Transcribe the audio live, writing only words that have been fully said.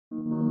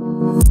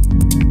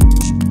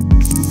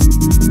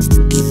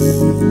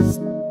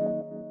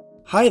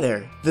Hi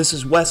there, this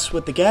is Wes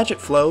with the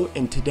Gadget Flow,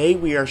 and today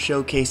we are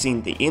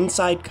showcasing the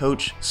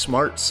InsideCoach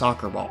Smart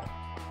Soccer Ball.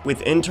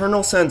 With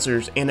internal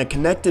sensors and a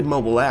connected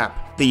mobile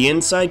app, the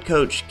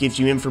InsideCoach gives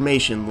you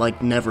information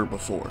like never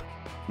before.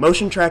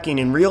 Motion tracking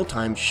in real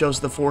time shows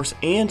the force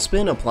and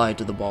spin applied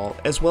to the ball,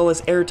 as well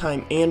as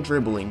airtime and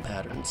dribbling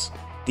patterns.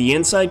 The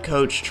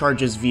InsideCoach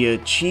charges via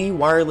Qi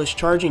wireless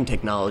charging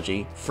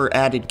technology for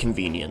added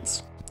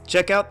convenience.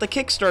 Check out the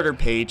Kickstarter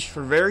page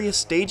for various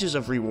stages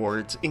of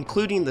rewards,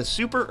 including the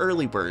Super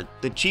Early Bird,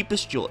 the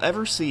cheapest you'll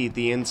ever see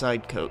the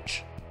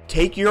InsideCoach.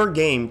 Take your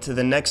game to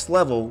the next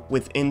level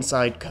with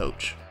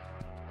InsideCoach.